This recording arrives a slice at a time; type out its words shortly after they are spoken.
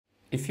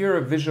If you're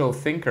a visual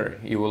thinker,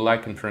 you will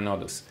like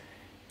Infranodus.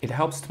 It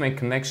helps to make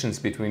connections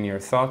between your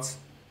thoughts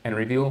and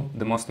reveal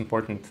the most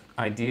important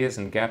ideas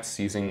and gaps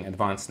using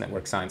advanced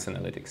network science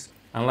analytics.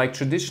 Unlike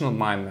traditional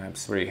mind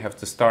maps, where you have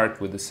to start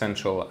with the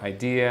central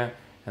idea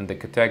and the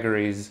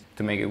categories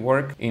to make it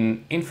work,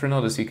 in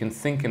Infranodus you can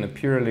think in a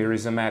purely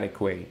rhizomatic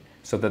way,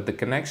 so that the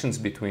connections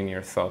between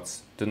your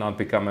thoughts do not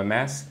become a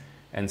mess,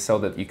 and so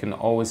that you can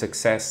always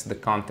access the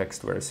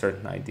context where a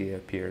certain idea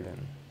appeared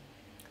in.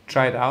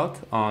 Try it out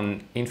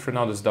on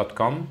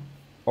infranodus.com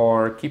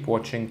or keep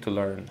watching to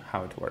learn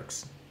how it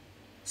works.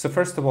 So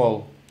first of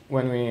all,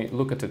 when we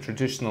look at a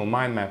traditional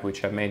mind map,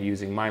 which I've made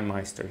using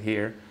MindMeister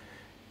here,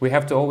 we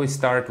have to always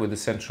start with the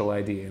central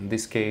idea. In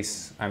this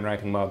case, I'm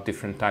writing about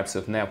different types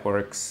of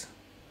networks,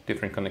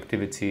 different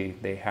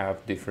connectivity, they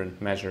have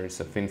different measures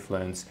of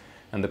influence,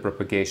 and the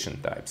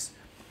propagation types.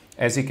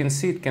 As you can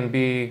see, it can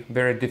be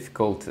very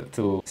difficult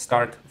to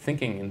start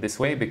thinking in this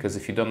way, because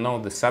if you don't know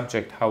the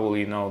subject, how will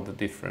you know the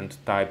different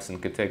types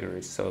and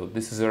categories? So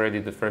this is already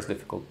the first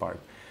difficult part.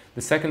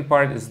 The second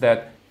part is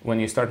that when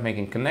you start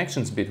making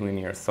connections between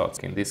your thoughts,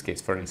 in this case,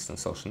 for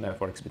instance, social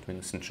networks between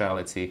the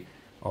centrality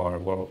or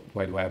World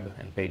Wide Web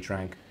and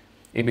PageRank,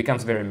 it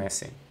becomes very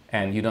messy.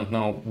 And you don't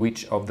know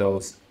which of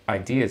those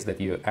ideas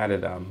that you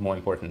added are more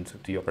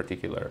important to your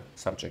particular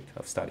subject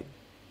of study.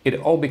 It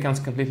all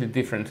becomes completely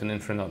different in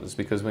Infranodus,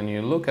 because when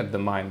you look at the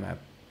mind map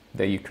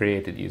that you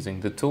created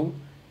using the tool,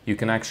 you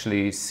can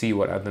actually see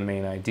what are the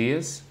main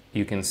ideas,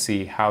 you can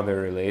see how they're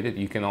related,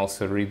 you can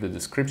also read the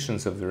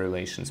descriptions of the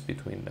relations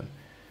between them.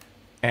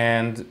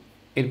 And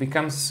it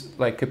becomes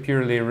like a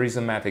purely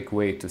rhizomatic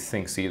way to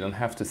think, so you don't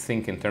have to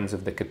think in terms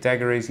of the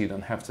categories, you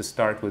don't have to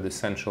start with the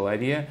central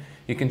idea,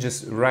 you can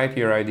just write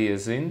your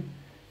ideas in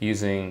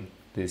using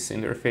this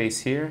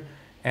interface here,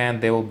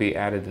 and they will be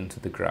added into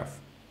the graph.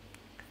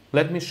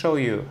 Let me show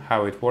you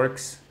how it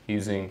works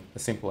using a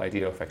simple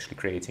idea of actually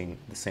creating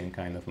the same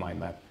kind of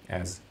mind map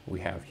as we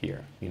have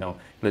here.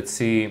 Let's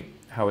see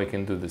how we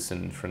can do this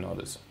in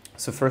Infranodus.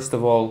 So first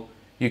of all,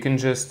 you can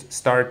just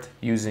start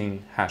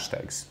using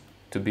hashtags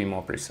to be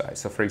more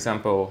precise. So for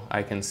example,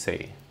 I can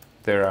say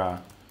there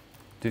are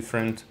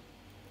different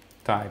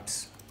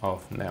types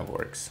of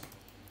networks: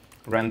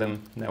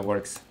 random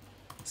networks,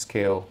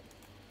 scale,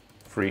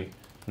 free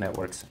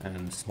networks,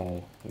 and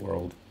small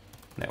world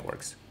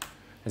networks.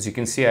 As you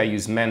can see, I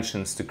use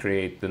mentions to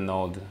create the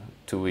node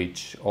to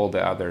which all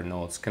the other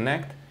nodes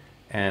connect,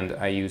 and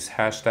I use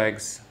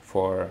hashtags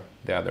for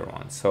the other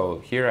ones. So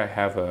here I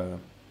have a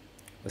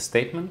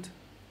statement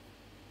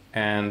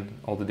and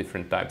all the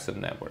different types of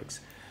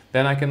networks.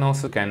 Then I can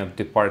also kind of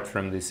depart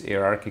from this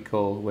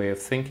hierarchical way of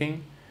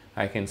thinking.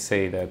 I can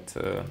say that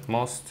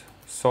most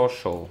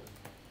social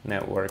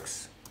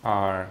networks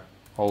are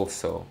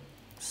also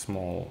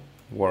small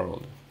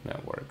world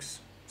networks.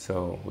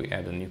 So we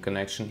add a new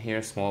connection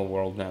here: small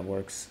world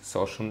networks,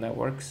 social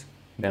networks.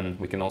 Then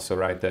we can also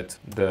write that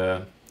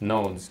the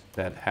nodes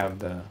that have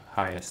the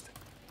highest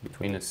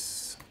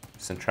betweenness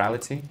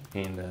centrality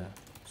in the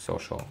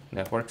social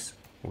networks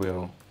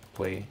will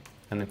play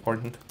an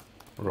important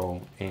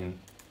role in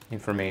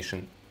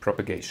information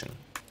propagation.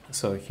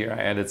 So here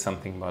I added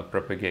something about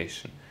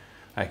propagation.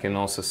 I can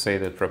also say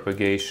that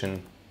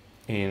propagation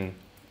in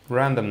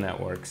random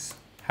networks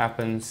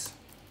happens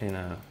in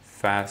a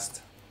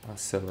fast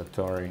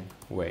oscillatory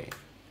way.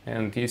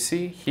 And you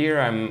see here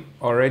I'm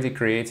already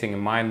creating a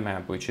mind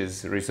map which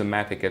is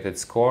rhizomatic at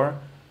its core.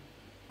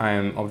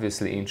 I'm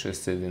obviously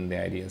interested in the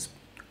ideas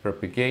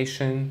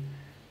propagation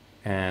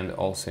and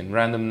also in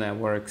random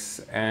networks,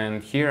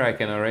 and here I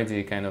can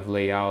already kind of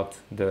lay out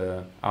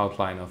the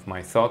outline of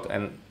my thought,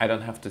 and I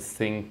don't have to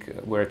think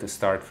where to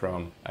start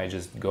from. I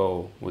just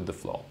go with the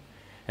flow.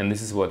 And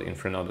this is what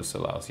Infranodus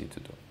allows you to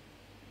do.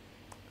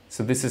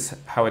 So this is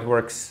how it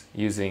works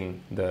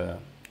using the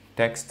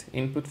text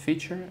input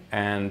feature,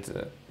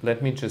 and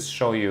let me just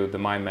show you the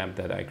mind map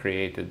that I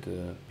created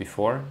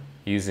before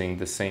using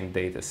the same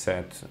data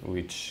set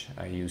which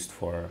I used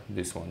for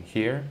this one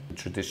here, the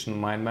traditional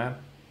mind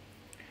map.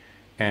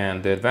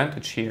 And the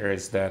advantage here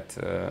is that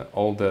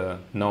all the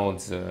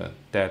nodes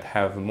that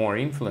have more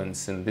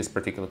influence in this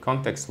particular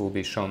context will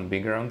be shown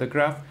bigger on the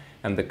graph,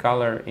 and the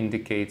color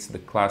indicates the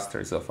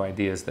clusters of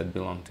ideas that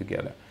belong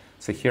together.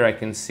 So here I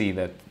can see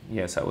that,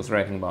 yes, I was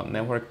writing about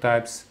network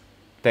types,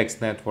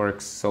 text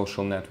networks,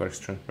 social networks,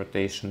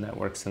 transportation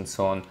networks, and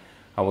so on.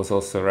 I was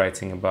also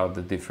writing about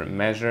the different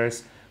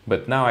measures,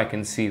 but now I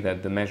can see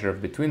that the measure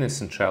of betweenness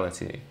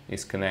centrality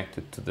is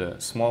connected to the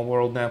small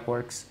world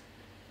networks,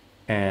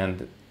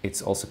 and it's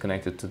also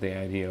connected to the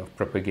idea of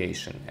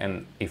propagation.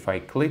 And if I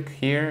click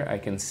here, I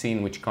can see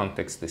in which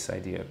context this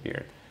idea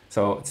appeared.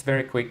 So it's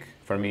very quick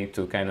for me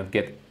to kind of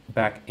get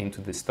back into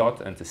this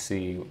thought and to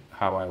see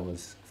how I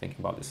was thinking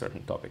about a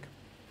certain topic.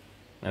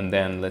 And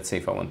then let's say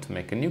if I want to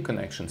make a new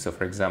connection. So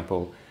for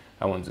example,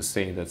 I want to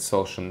say that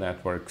social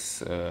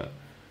networks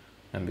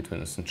and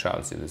betweenness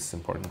centrality, this is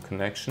important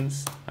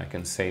connections. I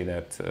can say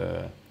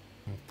that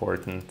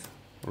important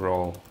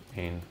role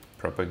in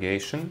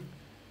propagation.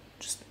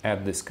 Just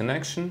add this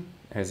connection,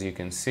 as you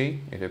can see,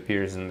 it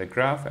appears in the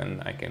graph,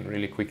 and I can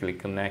really quickly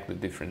connect the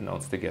different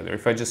nodes together.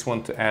 If I just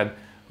want to add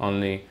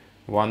only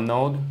one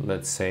node,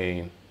 let's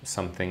say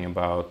something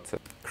about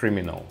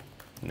criminal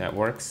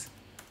networks,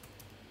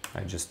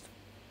 I just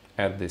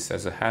add this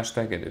as a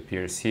hashtag, it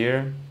appears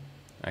here.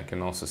 I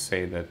can also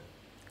say that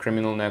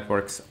criminal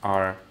networks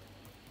are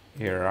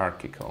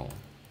hierarchical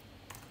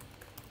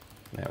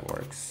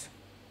networks.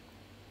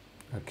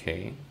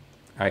 Okay,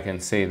 I can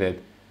say that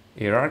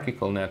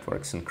hierarchical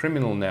networks and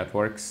criminal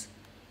networks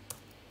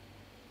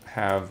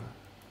have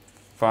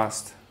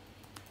fast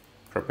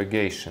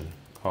propagation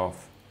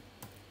of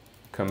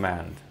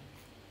command.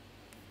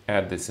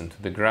 Add this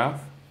into the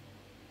graph,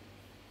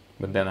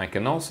 but then I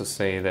can also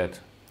say that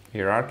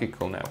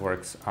hierarchical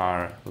networks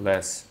are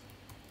less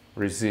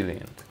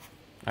resilient.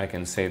 I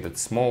can say that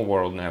small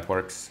world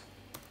networks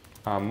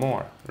are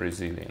more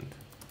resilient,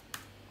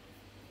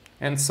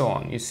 and so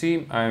on. You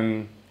see,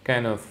 I'm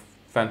kind of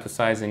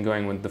fantasizing,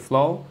 going with the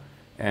flow,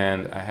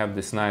 and I have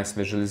this nice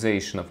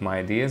visualization of my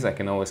ideas. I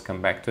can always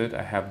come back to it.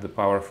 I have the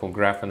powerful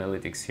graph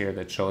analytics here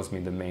that shows me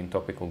the main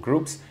topical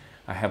groups.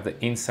 I have the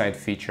insight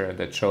feature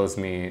that shows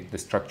me the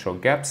structural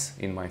gaps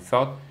in my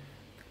thought,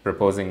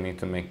 proposing me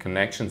to make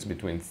connections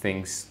between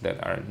things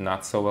that are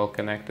not so well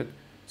connected.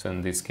 So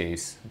in this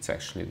case, it's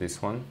actually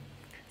this one.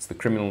 It's the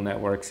criminal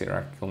networks,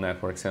 hierarchical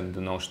networks, and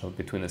the notion of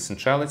between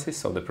essentiality.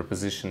 So the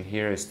proposition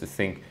here is to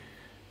think,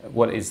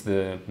 what is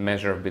the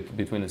measure of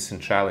between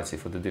essentiality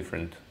for the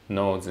different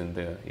nodes in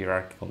the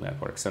hierarchical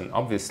networks? And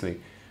obviously,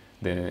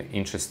 the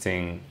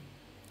interesting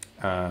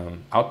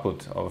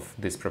output of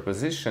this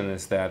proposition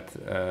is that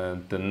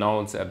the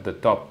nodes at the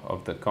top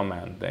of the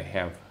command, they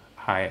have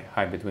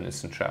high between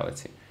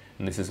essentiality.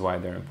 And this is why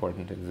they're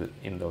important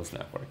in those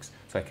networks.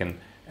 So I can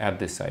add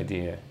this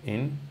idea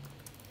in.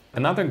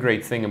 Another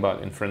great thing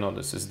about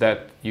Infranodus is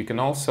that you can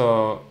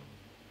also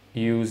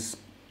use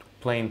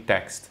plain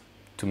text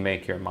to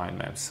make your mind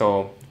map.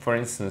 So for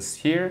instance,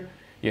 here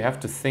you have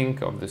to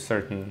think of the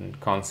certain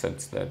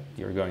concepts that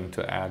you're going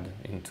to add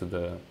into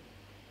the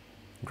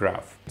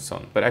graph and so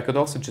on. But I could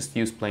also just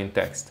use plain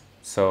text.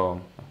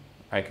 So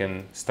I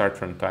can start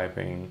from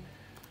typing,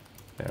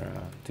 there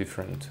are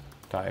different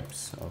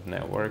types of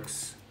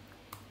networks: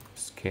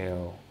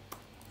 scale,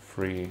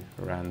 free,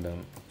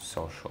 random,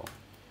 social.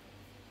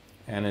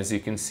 And as you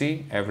can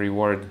see, every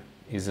word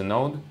is a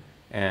node,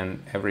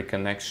 and every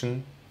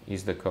connection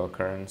is the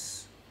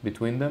co-occurrence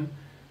between them.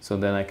 So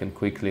then I can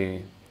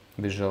quickly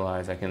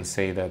visualize. I can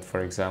say that,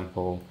 for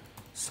example,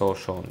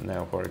 social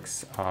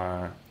networks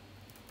are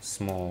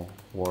small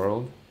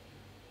world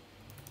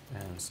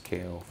and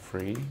scale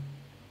free.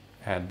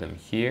 Add them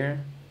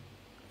here,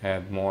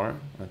 add more.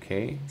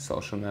 Okay,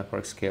 social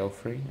network scale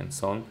free, and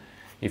so on.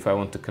 If I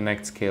want to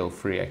connect scale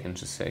free, I can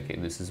just say, okay,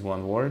 this is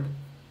one word,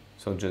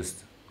 so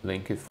just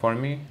link it for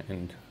me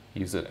and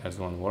use it as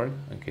one word.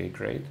 Okay,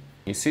 great.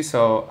 You see,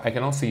 so I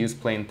can also use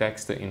plain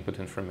text to input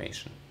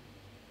information.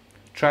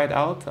 Try it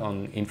out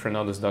on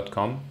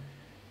infranodus.com.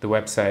 The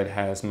website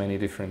has many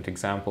different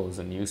examples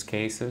and use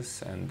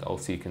cases, and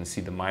also you can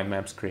see the mind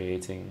maps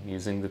creating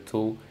using the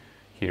tool.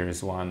 Here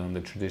is one on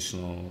the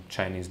traditional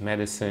Chinese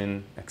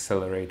medicine,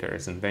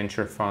 accelerators and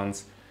venture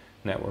funds,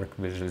 network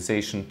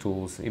visualization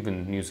tools,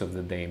 even news of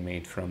the day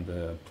made from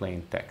the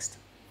plain text.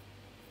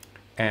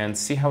 And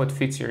see how it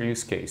fits your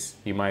use case.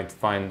 You might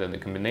find that the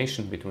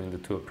combination between the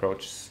two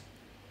approaches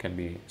can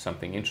be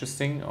something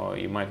interesting, or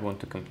you might want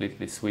to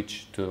completely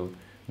switch to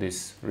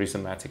this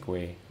rhizomatic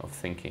way of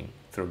thinking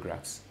through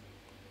graphs.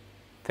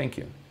 Thank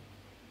you.